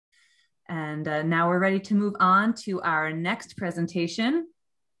And now we're ready to move on to our next presentation,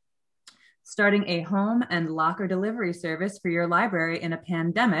 Starting a Home and Locker Delivery Service for Your Library in a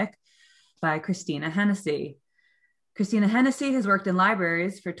Pandemic by Christina Hennessey. Christina Hennessey has worked in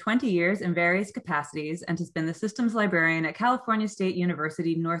libraries for 20 years in various capacities and has been the systems librarian at California State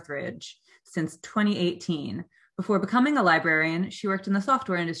University, Northridge since 2018. Before becoming a librarian, she worked in the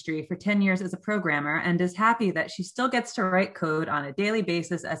software industry for 10 years as a programmer and is happy that she still gets to write code on a daily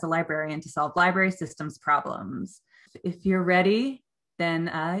basis as a librarian to solve library systems problems. If you're ready, then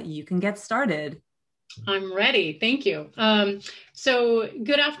you can get started. I'm ready. Thank you. So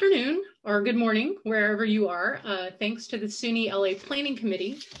good afternoon or good morning, wherever you are. Thanks to the SUNYLA Planning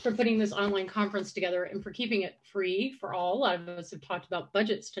Committee for putting this online conference together and for keeping it free for all. A lot of us have talked about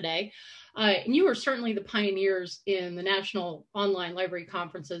budgets today. And you are certainly the pioneers in the National Online Library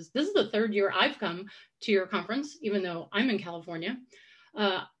Conferences. This is the third year I've come to your conference, even though I'm in California.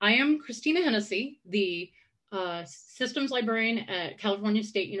 I am Christina Hennessey, the systems librarian at California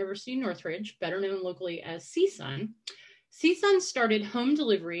State University, Northridge, better known locally as CSUN. CSUN started home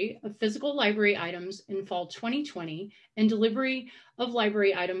delivery of physical library items in fall 2020 and delivery of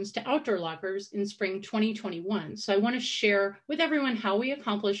library items to outdoor lockers in spring 2021. So I want to share with everyone how we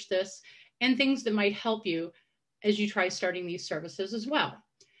accomplished this and things that might help you as you try starting these services as well.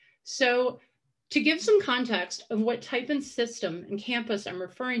 So to give some context of what type and system and campus I'm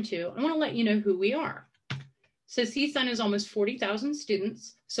referring to, I want to let you know who we are. So CSUN is almost 40,000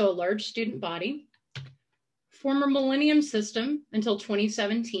 students, so a large student body. Former Millennium system until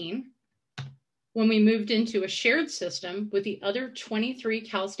 2017, when we moved into a shared system with the other 23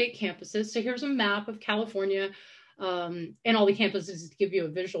 Cal State campuses. So here's a map of California and all the campuses to give you a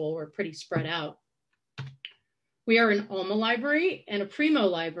visual. We're pretty spread out. We are an Alma library and a Primo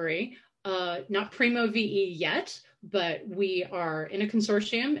library, not Primo VE yet, but we are in a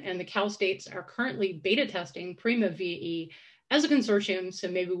consortium and the Cal States are currently beta testing Primo VE as a consortium. So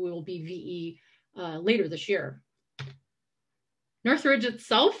maybe we will be VE later this year. Northridge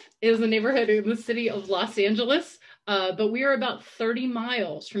itself is a neighborhood in the city of Los Angeles, but we are about 30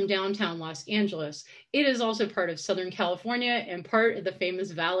 miles from downtown Los Angeles. It is also part of Southern California and part of the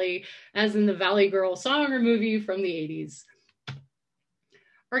famous Valley, as in the Valley Girl song or movie from the 80s.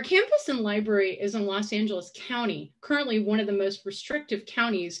 Our campus and library is in Los Angeles County, currently one of the most restrictive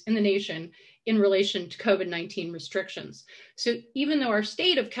counties in the nation in relation to COVID-19 restrictions. So even though our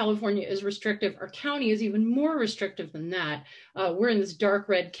state of California is restrictive, our county is even more restrictive than that. We're in this dark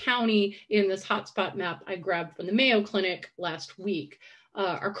red county in this hotspot map I grabbed from the Mayo Clinic last week.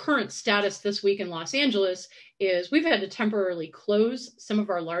 Our current status this week in Los Angeles is we've had to temporarily close some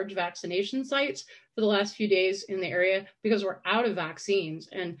of our large vaccination sites for the last few days in the area because we're out of vaccines.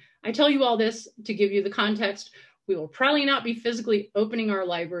 And I tell you all this to give you the context. We will probably not be physically opening our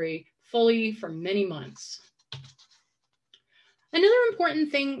library fully for many months. Another important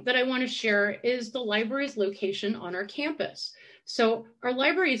thing that I want to share is the library's location on our campus. So our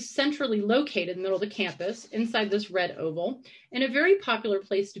library is centrally located in the middle of the campus inside this red oval and a very popular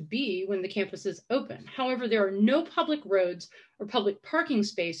place to be when the campus is open. However, there are no public roads or public parking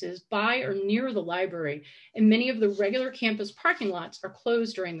spaces by or near the library, and many of the regular campus parking lots are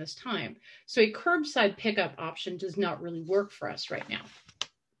closed during this time. So a curbside pickup option does not really work for us right now.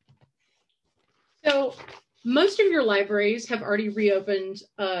 So most of your libraries have already reopened,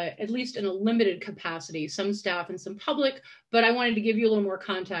 at least in a limited capacity, some staff and some public, but I wanted to give you a little more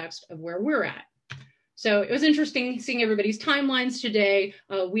context of where we're at. So it was interesting seeing everybody's timelines today.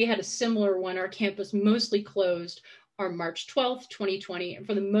 We had a similar one. Our campus mostly closed on March 12th, 2020. And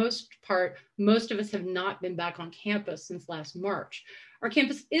for the most part, most of us have not been back on campus since last March. Our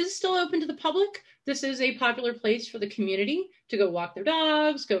campus is still open to the public. This is a popular place for the community to go walk their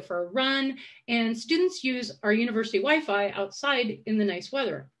dogs, go for a run, and students use our university Wi-Fi outside in the nice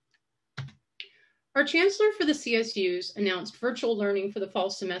weather. Our chancellor for the CSUs announced virtual learning for the fall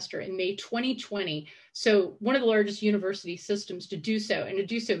semester in May 2020. So one of the largest university systems to do so, and to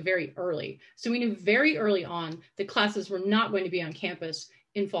do so very early. So we knew very early on that classes were not going to be on campus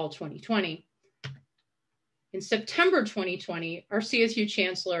in fall 2020. In September 2020, our CSU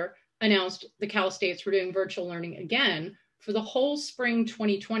chancellor announced the Cal States were doing virtual learning again for the whole spring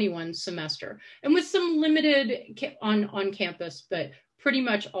 2021 semester, and with some limited on campus, but pretty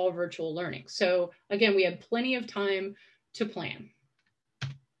much all virtual learning. So again, we had plenty of time to plan.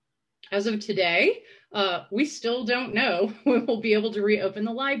 As of today, we still don't know when we'll be able to reopen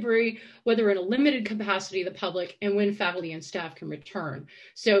the library, whether in a limited capacity to the public, and when faculty and staff can return.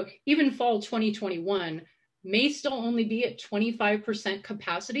 So even fall 2021 may still only be at 25%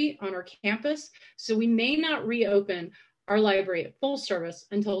 capacity on our campus. So we may not reopen our library at full service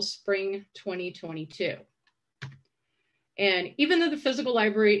until spring 2022. And even though the physical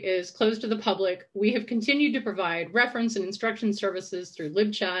library is closed to the public, we have continued to provide reference and instruction services through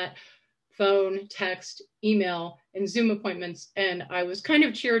LibChat, phone, text, email, and Zoom appointments. And I was kind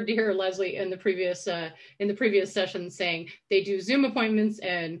of cheered to hear Leslie in the previous session saying they do Zoom appointments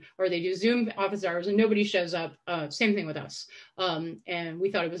or they do Zoom office hours and nobody shows up. Same thing with us. And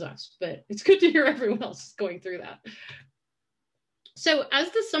we thought it was us, but it's good to hear everyone else is going through that. So as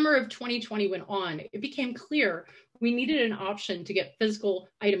the summer of 2020 went on, it became clear we needed an option to get physical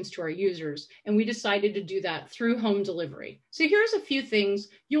items to our users, and we decided to do that through home delivery. So here's a few things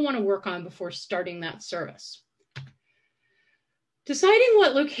you'll want to work on before starting that service. Deciding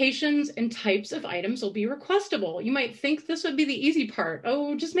what locations and types of items will be requestable. You might think this would be the easy part.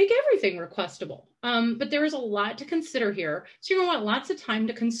 Oh, just make everything requestable. But there is a lot to consider here, so you're going to want lots of time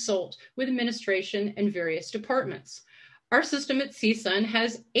to consult with administration and various departments. Our system at CSUN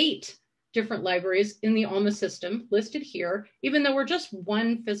has 8 different libraries in the Alma system listed here, even though we're just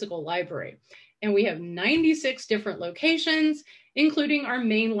one physical library. And we have 96 different locations, including our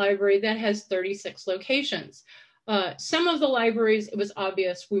main library that has 36 locations. Some of the libraries, it was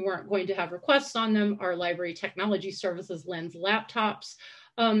obvious we weren't going to have requests on them. Our library technology services lends laptops,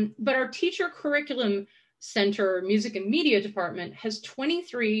 but our teacher curriculum center music and media department has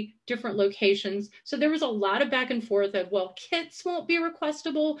 23 different locations. So there was a lot of back and forth of, well, kits won't be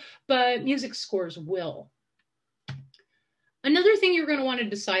requestable, but music scores will. Another thing you're going to want to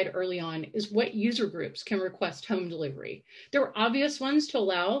decide early on is what user groups can request home delivery. There were obvious ones to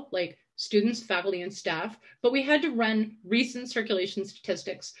allow, like students, faculty, and staff, but we had to run recent circulation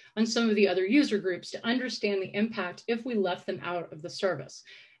statistics on some of the other user groups to understand the impact if we left them out of the service.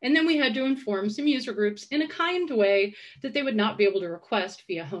 And then we had to inform some user groups in a kind way that they would not be able to request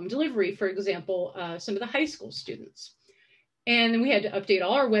via home delivery, for example, some of the high school students. And then we had to update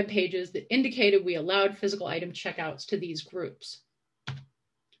all our web pages that indicated we allowed physical item checkouts to these groups.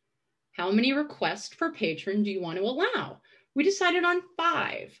 How many requests per patron do you want to allow? We decided on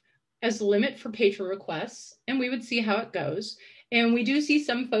 5 as the limit for patron requests, and we would see how it goes. And we do see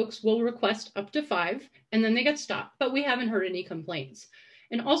some folks will request up to 5 and then they get stopped, but we haven't heard any complaints.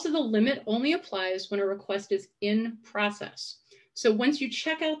 And also the limit only applies when a request is in process. So once you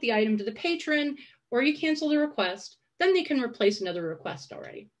check out the item to the patron or you cancel the request, then they can replace another request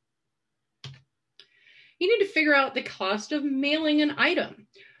already. You need to figure out the cost of mailing an item.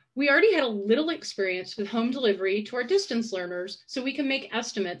 We already had a little experience with home delivery to our distance learners, so we can make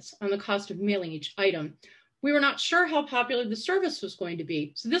estimates on the cost of mailing each item. We were not sure how popular the service was going to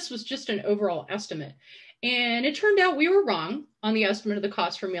be, so this was just an overall estimate. And it turned out we were wrong on the estimate of the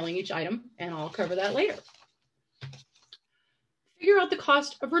cost for mailing each item, and I'll cover that later. Figure out the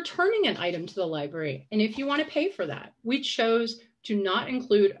cost of returning an item to the library, and if you want to pay for that. We chose to not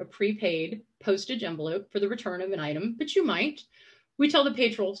include a prepaid postage envelope for the return of an item, but you might. We tell the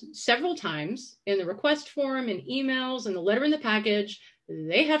patrons several times in the request form, in emails, and the letter in the package,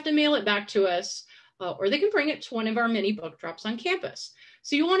 they have to mail it back to us, or they can bring it to one of our many book drops on campus.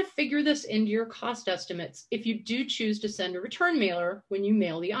 So you want to figure this into your cost estimates if you do choose to send a return mailer when you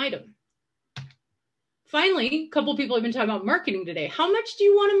mail the item. Finally, a couple of people have been talking about marketing today. How much do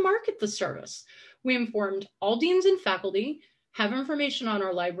you want to market the service? We informed all deans and faculty, have information on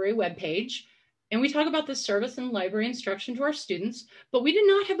our library webpage, and we talk about this service and library instruction to our students, but we did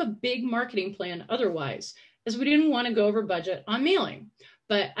not have a big marketing plan otherwise, as we didn't want to go over budget on mailing.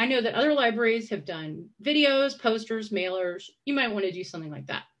 But I know that other libraries have done videos, posters, mailers. You might want to do something like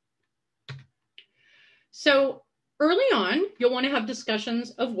that. So early on, you'll want to have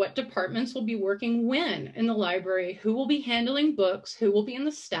discussions of what departments will be working when in the library, who will be handling books, who will be in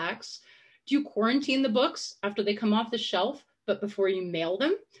the stacks. Do you quarantine the books after they come off the shelf, but before you mail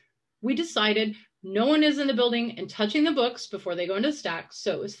them? We decided no one is in the building and touching the books before they go into the stacks,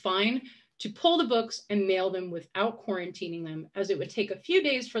 so it was fine to pull the books and mail them without quarantining them, as it would take a few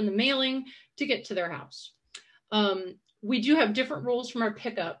days from the mailing to get to their house. We do have different rules from our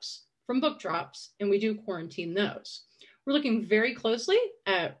pickups from book drops, and we do quarantine those. We're looking very closely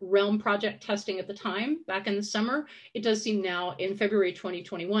at Realm project testing at the time, back in the summer. It does seem now in February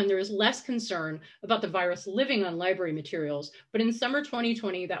 2021, there is less concern about the virus living on library materials, but in summer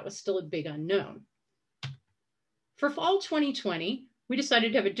 2020, that was still a big unknown. For fall 2020, we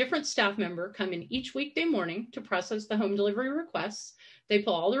decided to have a different staff member come in each weekday morning to process the home delivery requests. They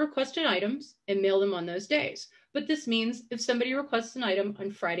pull all the requested items and mail them on those days. But this means if somebody requests an item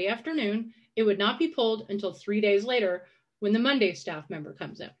on Friday afternoon, it would not be pulled until 3 days later when the Monday staff member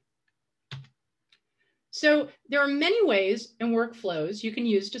comes in. So there are many ways and workflows you can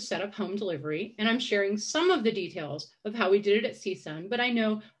use to set up home delivery, and I'm sharing some of the details of how we did it at CSUN, but I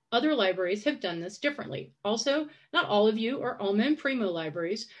know other libraries have done this differently. Also, not all of you are Alma Primo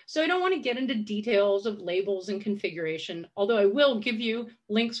libraries, so I don't want to get into details of labels and configuration, although I will give you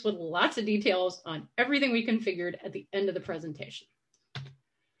links with lots of details on everything we configured at the end of the presentation.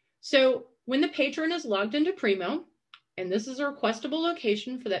 So when the patron is logged into Primo, and this is a requestable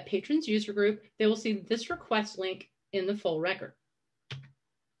location for that patron's user group, they will see this request link in the full record.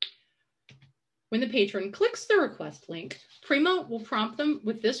 When the patron clicks the request link, Primo will prompt them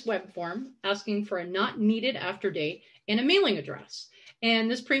with this web form asking for a not needed after date and a mailing address. And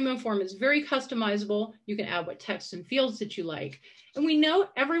this Primo form is very customizable. You can add what text and fields that you like. And we know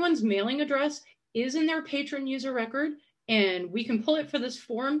everyone's mailing address is in their patron user record, and we can pull it for this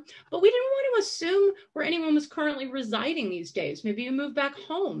form, but we didn't want to assume where anyone was currently residing these days. Maybe you moved back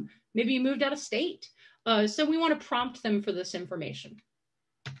home, maybe you moved out of state. So we want to prompt them for this information.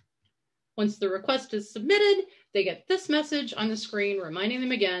 Once the request is submitted, they get this message on the screen reminding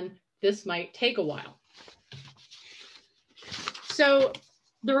them again, this might take a while. So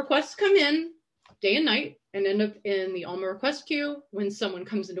the requests come in day and night and end up in the Alma request queue. When someone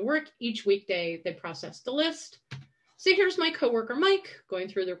comes into work each weekday, they process the list. So here's my coworker, Mike, going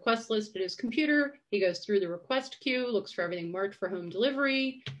through the request list at his computer. He goes through the request queue, looks for everything marked for home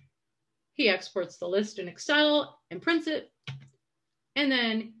delivery. He exports the list in Excel and prints it. And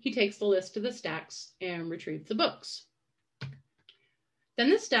then he takes the list to the stacks and retrieves the books.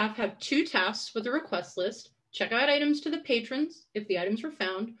 Then the staff have two tasks with the request list: check out items to the patrons if the items were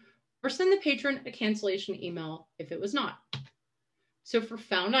found, or send the patron a cancellation email if it was not. So for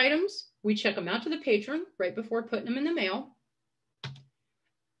found items, we check them out to the patron right before putting them in the mail.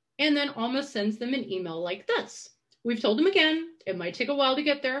 And then Alma sends them an email like this. We've told them again, it might take a while to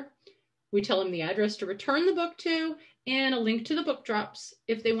get there. We tell them the address to return the book to and a link to the book drops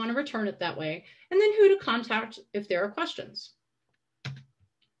if they want to return it that way, and then who to contact if there are questions.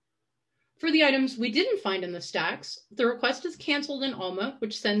 For the items we didn't find in the stacks, the request is canceled in Alma,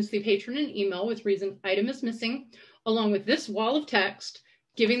 which sends the patron an email with reason item is missing, along with this wall of text,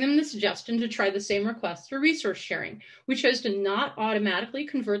 giving them the suggestion to try the same request through resource sharing. We chose to not automatically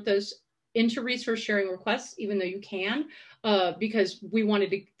convert those into resource sharing requests, even though you can, because we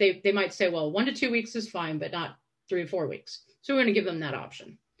wanted to, they might say, well, 1 to 2 weeks is fine, but not 3 to 4 weeks. So we're going to give them that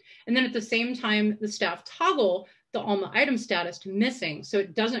option. And then at the same time, the staff toggle the Alma item status to missing, so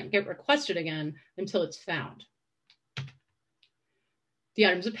it doesn't get requested again until it's found. The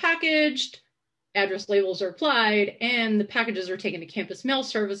items are packaged, address labels are applied, and the packages are taken to campus mail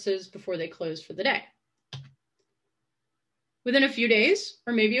services before they close for the day. Within a few days,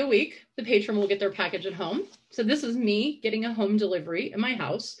 or maybe a week, the patron will get their package at home. So this is me getting a home delivery in my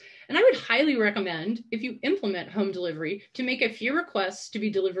house. And I would highly recommend, if you implement home delivery, to make a few requests to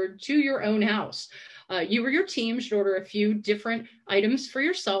be delivered to your own house. You or your team should order a few different items for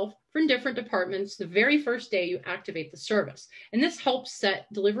yourself from different departments the very first day you activate the service. And this helps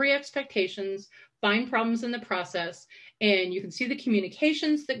set delivery expectations, find problems in the process, and you can see the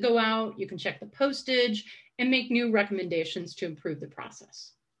communications that go out, you can check the postage, and make new recommendations to improve the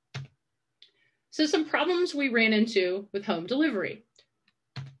process. So some problems we ran into with home delivery.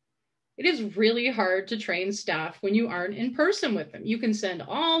 It is really hard to train staff when you aren't in person with them. You can send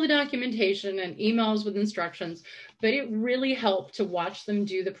all the documentation and emails with instructions, but it really helped to watch them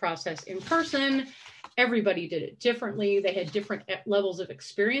do the process in person. Everybody did it differently. They had different levels of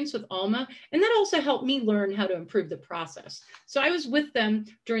experience with Alma, and that also helped me learn how to improve the process. So I was with them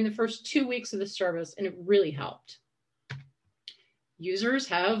during the first 2 weeks of the service, and it really helped. Users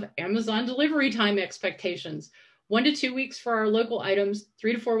have Amazon delivery time expectations. 1 to 2 weeks for our local items,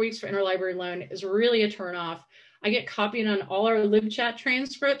 3 to 4 weeks for interlibrary loan is really a turnoff. I get copied on all our live chat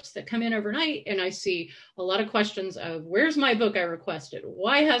transcripts that come in overnight, and I see a lot of questions of, where's my book I requested?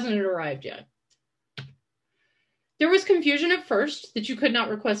 Why hasn't it arrived yet? There was confusion at first that you could not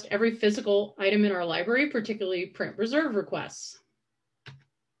request every physical item in our library, particularly print reserve requests.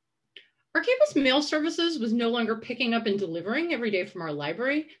 Our campus mail services was no longer picking up and delivering every day from our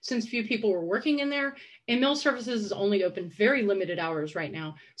library since few people were working in there, and mail services is only open very limited hours right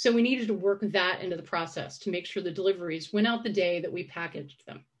now. So we needed to work that into the process to make sure the deliveries went out the day that we packaged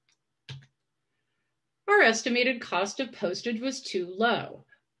them. Our estimated cost of postage was too low.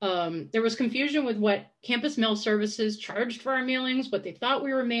 There was confusion with what campus mail services charged for our mailings, what they thought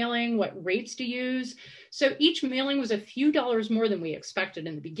we were mailing, what rates to use. So each mailing was a few dollars more than we expected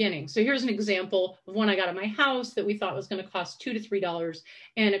in the beginning. So here's an example of one I got at my house that we thought was going to cost $2 to $3,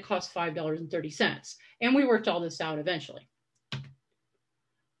 and it cost $5.30. And we worked all this out eventually.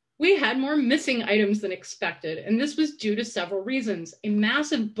 We had more missing items than expected, and this was due to several reasons. A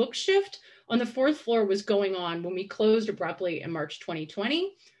massive book shift on the 4th floor was going on when we closed abruptly in March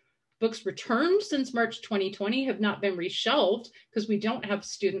 2020. Books returned since March 2020 have not been reshelved because we don't have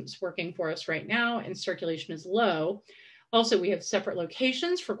students working for us right now and circulation is low. Also, we have separate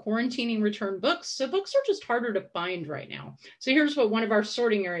locations for quarantining returned books, so books are just harder to find right now. So here's what one of our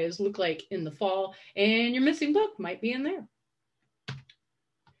sorting areas look like in the fall, and your missing book might be in there.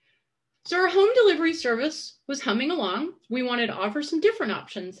 So our home delivery service was humming along. We wanted to offer some different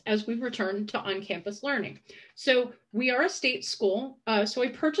options as we returned to on-campus learning. So we are a state school, so I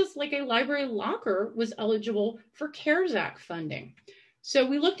purchased like a library locker was eligible for CARES Act funding. So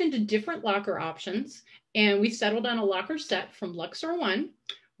we looked into different locker options and we settled on a locker set from Luxor One.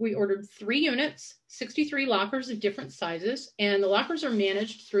 We ordered 3 units, 63 lockers of different sizes, and the lockers are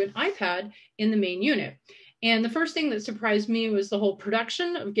managed through an iPad in the main unit. And the first thing that surprised me was the whole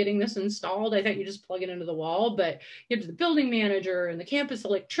production of getting this installed. I thought you just plug it into the wall, but you had the building manager and the campus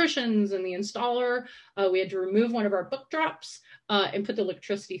electricians and the installer. We had to remove one of our book drops and put the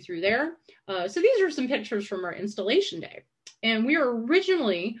electricity through there. So these are some pictures from our installation day. And we were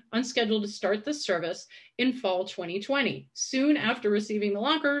originally on schedule to start this service in fall 2020, soon after receiving the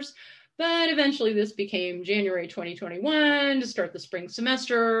lockers. But eventually this became January 2021 to start the spring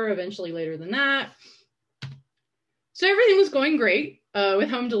semester, eventually later than that. So everything was going great with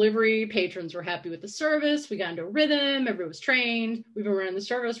home delivery. Patrons were happy with the service. We got into a rhythm. Everyone was trained. We've been running the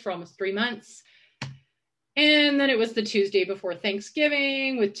service for almost 3 months. And then it was the Tuesday before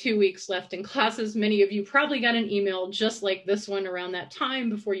Thanksgiving with 2 weeks left in classes. Many of you probably got an email just like this one around that time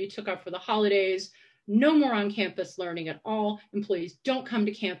before you took off for the holidays. No more on-campus learning at all. Employees don't come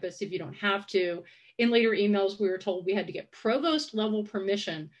to campus if you don't have to. In later emails, we were told we had to get provost level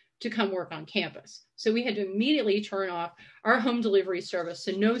permission to come work on campus. So we had to immediately turn off our home delivery service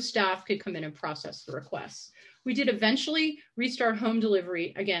so no staff could come in and process the requests. We did eventually restart home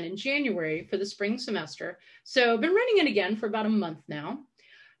delivery again in January for the spring semester. So I've been running it again for about a month now.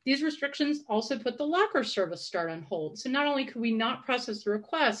 These restrictions also put the locker service start on hold. So not only could we not process the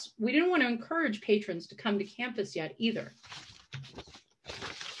requests, we didn't want to encourage patrons to come to campus yet either.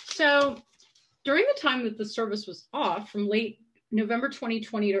 So during the time that the service was off from late November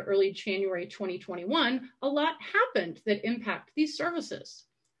 2020 to early January 2021, a lot happened that impact these services.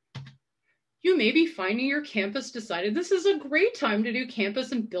 You may be finding your campus decided this is a great time to do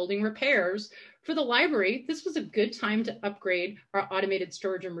campus and building repairs. For the library, this was a good time to upgrade our automated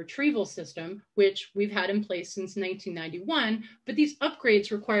storage and retrieval system, which we've had in place since 1991, but these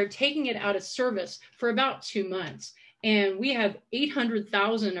upgrades required taking it out of service for about 2 months. And we have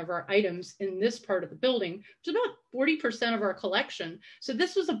 800,000 of our items in this part of the building, which is about 40% of our collection. So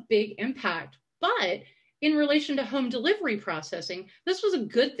this was a big impact. But in relation to home delivery processing, this was a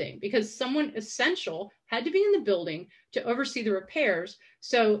good thing because someone essential had to be in the building to oversee the repairs.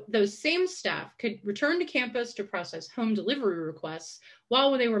 So those same staff could return to campus to process home delivery requests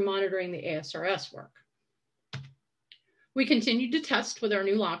while they were monitoring the ASRS work. We continued to test with our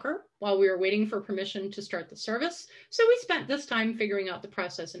new locker while we were waiting for permission to start the service. So we spent this time figuring out the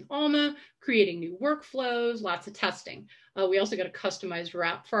process in Alma, creating new workflows, lots of testing. We also got a customized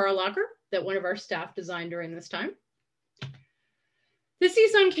wrap for our locker that one of our staff designed during this time. The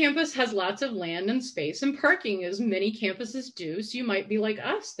CSUN campus has lots of land and space and parking, as many campuses do. So you might be like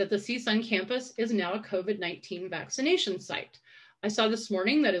us, that the CSUN campus is now a COVID-19 vaccination site. I saw this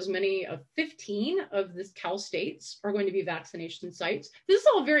morning that as many of 15 of the Cal states are going to be vaccination sites. This is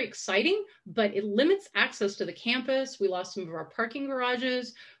all very exciting, but it limits access to the campus. We lost some of our parking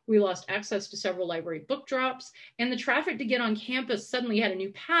garages. We lost access to several library book drops, and the traffic to get on campus suddenly had a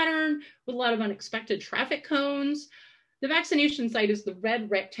new pattern with a lot of unexpected traffic cones. The vaccination site is the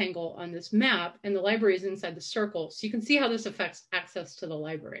red rectangle on this map, and the library is inside the circle. So you can see how this affects access to the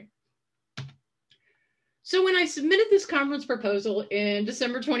library. So when I submitted this conference proposal in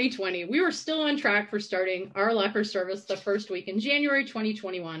December 2020, we were still on track for starting our locker service the first week in January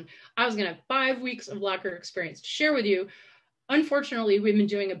 2021. I was going to have 5 weeks of locker experience to share with you. Unfortunately, we've been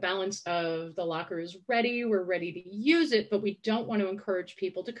doing a balance of the locker is ready, we're ready to use it, but we don't want to encourage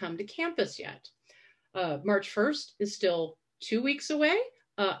people to come to campus yet. March 1st is still 2 weeks away.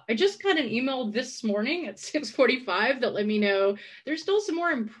 I just got an email this morning at 6:45 that let me know there's still some more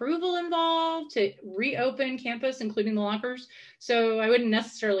approval involved to reopen campus, including the lockers. So I wouldn't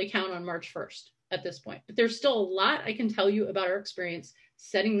necessarily count on March 1st at this point, but there's still a lot I can tell you about our experience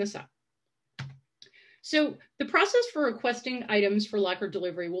setting this up. So the process for requesting items for locker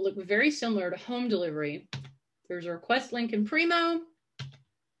delivery will look very similar to home delivery. There's a request link in Primo.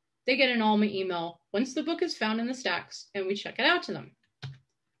 They get an Alma email once the book is found in the stacks, and we check it out to them.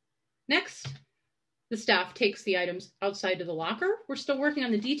 Next, the staff takes the items outside to the locker. We're still working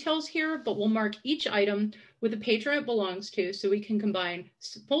on the details here, but we'll mark each item with the patron it belongs to so we can combine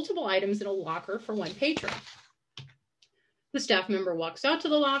multiple items in a locker for one patron. The staff member walks out to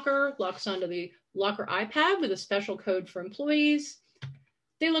the locker, locks onto the locker iPad with a special code for employees.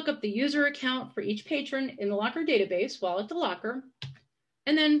 They look up the user account for each patron in the locker database while at the locker,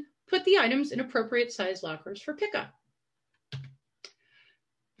 and then put the items in appropriate size lockers for pickup.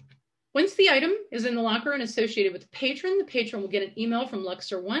 Once the item is in the locker and associated with the patron will get an email from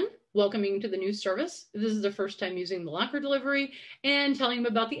Luxor One welcoming to the new service. This is their first time using the locker delivery and telling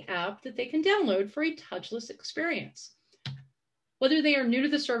them about the app that they can download for a touchless experience. Whether they are new to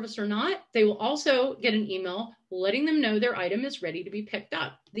the service or not, they will also get an email letting them know their item is ready to be picked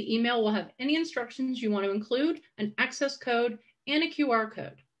up. The email will have any instructions you want to include, an access code, and a QR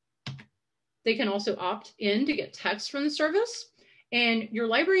code. They can also opt in to get text from the service. And your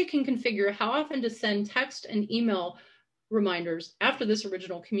library can configure how often to send text and email reminders after this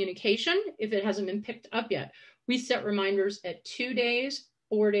original communication if it hasn't been picked up yet. We set reminders at 2 days,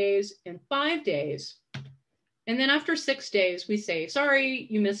 4 days, and 5 days. And then after 6 days, we say, sorry,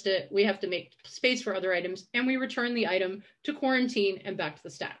 you missed it. We have to make space for other items. And we return the item to quarantine and back to the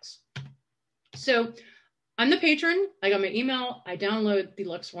stacks. So I'm the patron. I got my email. I download the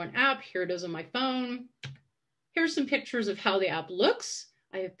Luxor One app. Here it is on my phone. Here's some pictures of how the app looks.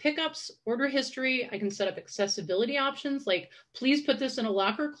 I have pickups, order history. I can set up accessibility options like, please put this in a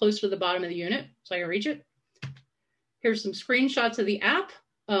locker close to the bottom of the unit so I can reach it. Here's some screenshots of the app.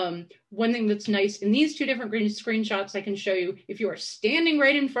 One thing that's nice in these two different screenshots, I can show you if you are standing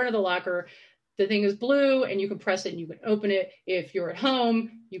right in front of the locker, the thing is blue and you can press it and you can open it. If you're at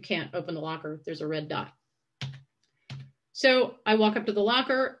home, you can't open the locker. There's a red dot. So I walk up to the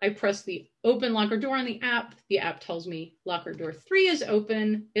locker, I press the open locker door on the app tells me locker door 3 is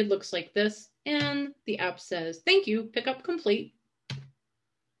open. It looks like this. And the app says, thank you, pickup complete.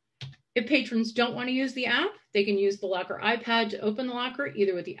 If patrons don't want to use the app, they can use the locker iPad to open the locker,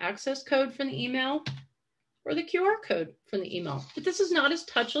 either with the access code from the email or the QR code from the email. But this is not as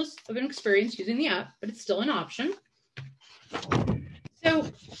touchless of an experience using the app, but it's still an option. So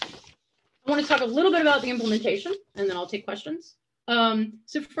I want to talk a little bit about the implementation, and then I'll take questions.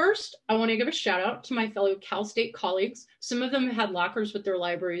 So first, I want to give a shout out to my fellow Cal State colleagues. Some of them had lockers with their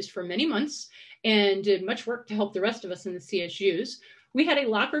libraries for many months and did much work to help the rest of us in the CSUs. We had a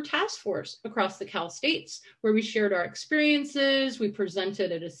locker task force across the Cal States where we shared our experiences, we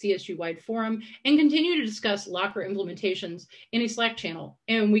presented at a CSU-wide forum, and continue to discuss locker implementations in a Slack channel.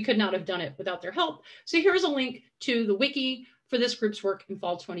 And we could not have done it without their help. So here's a link to the wiki for this group's work in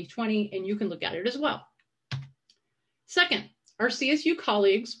fall 2020, and you can look at it as well. Second, our CSU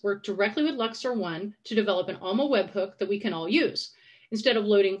colleagues worked directly with Luxor One to develop an Alma webhook that we can all use. Instead of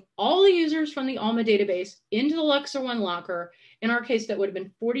loading all the users from the Alma database into the Luxor One locker, in our case, that would have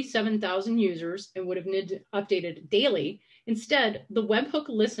been 47,000 users and would have needed updated daily. Instead, the webhook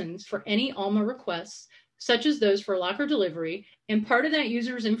listens for any Alma requests, such as those for locker delivery, and part of that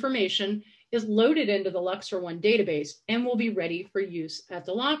user's information is loaded into the Luxor One database and will be ready for use at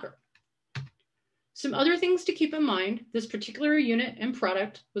the locker. Some other things to keep in mind, this particular unit and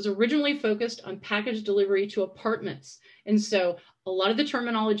product was originally focused on package delivery to apartments. And so a lot of the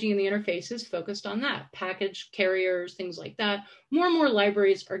terminology in the interface is focused on that, package carriers, things like that. More and more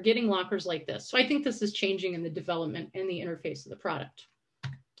libraries are getting lockers like this. So I think this is changing in the development and the interface of the product.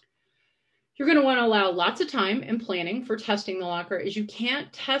 You're going to want to allow lots of time and planning for testing the locker, as you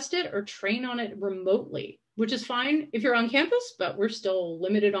can't test it or train on it remotely, which is fine if you're on campus, but we're still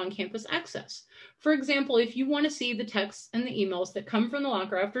limited on campus access. For example, if you want to see the texts and the emails that come from the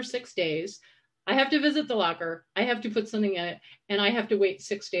locker after 6 days, I have to visit the locker, I have to put something in it, and I have to wait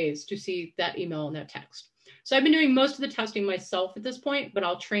 6 days to see that email and that text. So I've been doing most of the testing myself at this point, but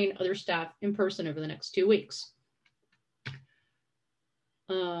I'll train other staff in person over the next 2 weeks.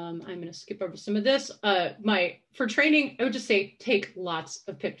 I'm going to skip over some of this. For training, I would just say take lots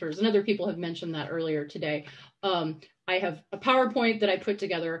of pictures, and other people have mentioned that earlier today. I have a PowerPoint that I put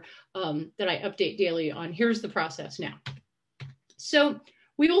together that I update daily on. Here's the process now. So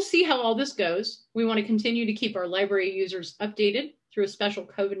we will see how all this goes. We want to continue to keep our library users updated through a special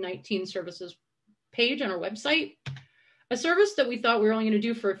COVID-19 services page on our website. A service that we thought we were only going to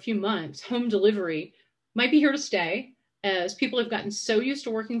do for a few months, home delivery, might be here to stay. As people have gotten so used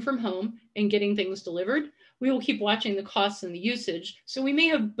to working from home and getting things delivered, we will keep watching the costs and the usage. So we may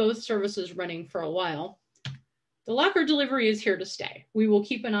have both services running for a while. The locker delivery is here to stay. We will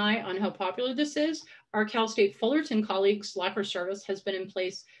keep an eye on how popular this is. Our Cal State Fullerton colleagues' locker service has been in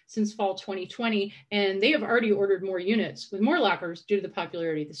place since fall 2020, and they have already ordered more units with more lockers due to the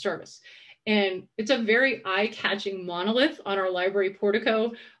popularity of the service. And it's a very eye-catching monolith on our library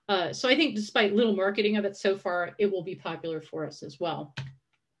portico. So I think despite little marketing of it so far, it will be popular for us as well.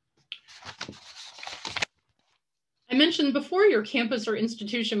 I mentioned before your campus or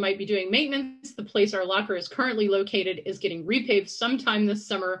institution might be doing maintenance. The place our locker is currently located is getting repaved sometime this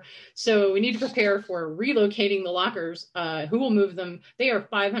summer. So we need to prepare for relocating the lockers. Who will move them? They are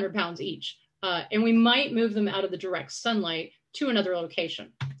 500 pounds each. And we might move them out of the direct sunlight to another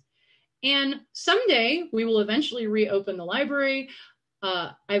location. And someday we will eventually reopen the library.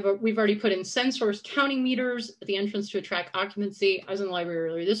 We've already put in sensors counting meters at the entrance to attract occupancy. I was in the library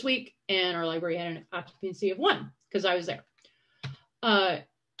earlier this week, and our library had an occupancy of 1 because I was there.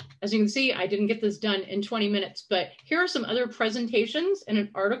 As you can see, I didn't get this done in 20 minutes, but here are some other presentations and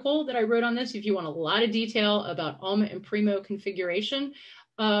an article that I wrote on this if you want a lot of detail about Alma and Primo configuration.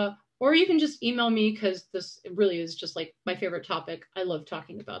 Or you can just email me because this really is just like my favorite topic. I love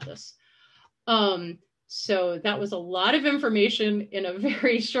talking about this. So that was a lot of information in a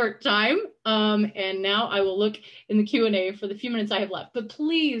very short time. And now I will look in the Q&A for the few minutes I have left. But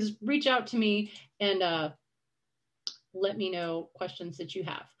please reach out to me and let me know questions that you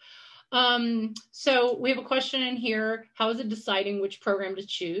have. So we have a question in here. How is it deciding which program to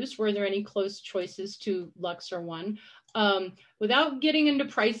choose? Were there any close choices to Lux or One? Without getting into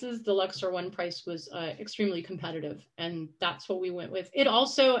prices, the Lux or One price was extremely competitive, and that's what we went with. It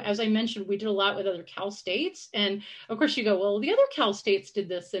also, as I mentioned, we did a lot with other Cal States, and of course you go, well, the other Cal States did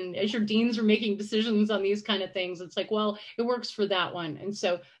this, and as your deans are making decisions on these kind of things, it's like, well, it works for that one, and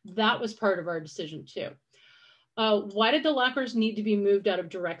so that was part of our decision too. Why did the lockers need to be moved out of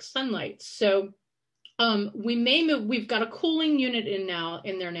direct sunlight? So we may move, we've got a cooling unit in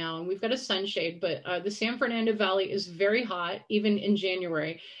there now, and we've got a sunshade, but the San Fernando Valley is very hot, even in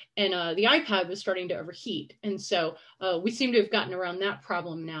January, and the iPad was starting to overheat. And so we seem to have gotten around that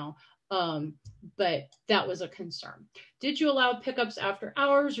problem now, but that was a concern. Did you allow pickups after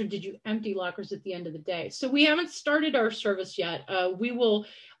hours, or did you empty lockers at the end of the day? So we haven't started our service yet. We will,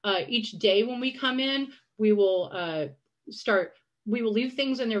 each day when we come in, we will leave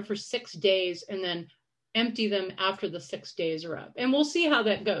things in there for 6 days and then empty them after the 6 days are up. And we'll see how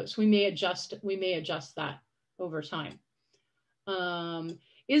that goes. We may adjust that over time.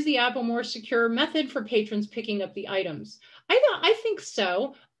 Is the app a more secure method for patrons picking up the items? I think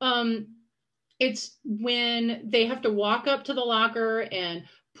so. It's when they have to walk up to the locker and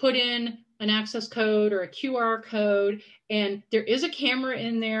put in an access code or a QR code, and there is a camera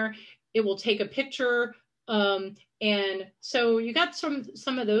in there. It will take a picture. And so you got some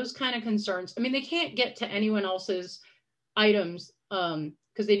of those kind of concerns. I mean, they can't get to anyone else's items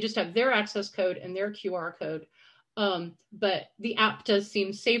because they just have their access code and their QR code. But the app does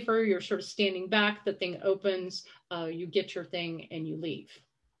seem safer. You're sort of standing back, the thing opens, you get your thing and you leave.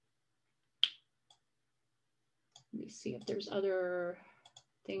 Let me see if there's other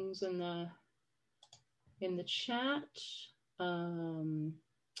things in the chat.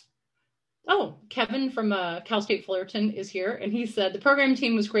 Oh, Kevin from Cal State Fullerton is here, and he said the program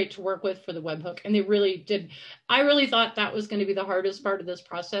team was great to work with for the webhook, and they really did. I really thought that was going to be the hardest part of this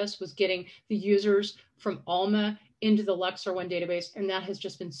process, was getting the users from Alma into the Lux or One database, and that has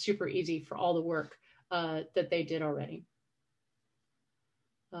just been super easy for all the work that they did already.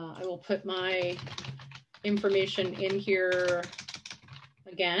 I will put my information in here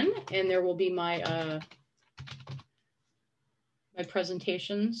again, and there will be my my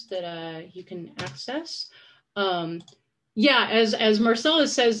presentations that you can access. Yeah, as Marcella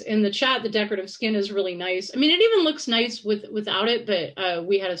says in the chat, the decorative skin is really nice. I mean, it even looks nice without it, but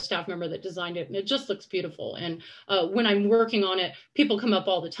we had a staff member that designed it, and it just looks beautiful. And when I'm working on it, people come up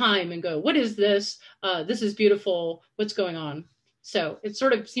all the time and go, what is this? This is beautiful. What's going on? So it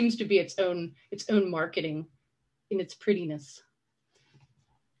sort of seems to be its own marketing in its prettiness.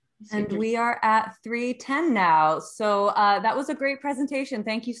 And we are at 3:10 now. So that was a great presentation.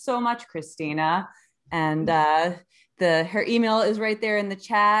 Thank you so much, Christina. And her email is right there in the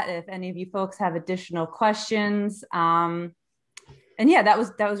chat if any of you folks have additional questions. And yeah, that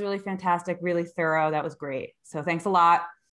was really fantastic, really thorough. That was great. So thanks a lot.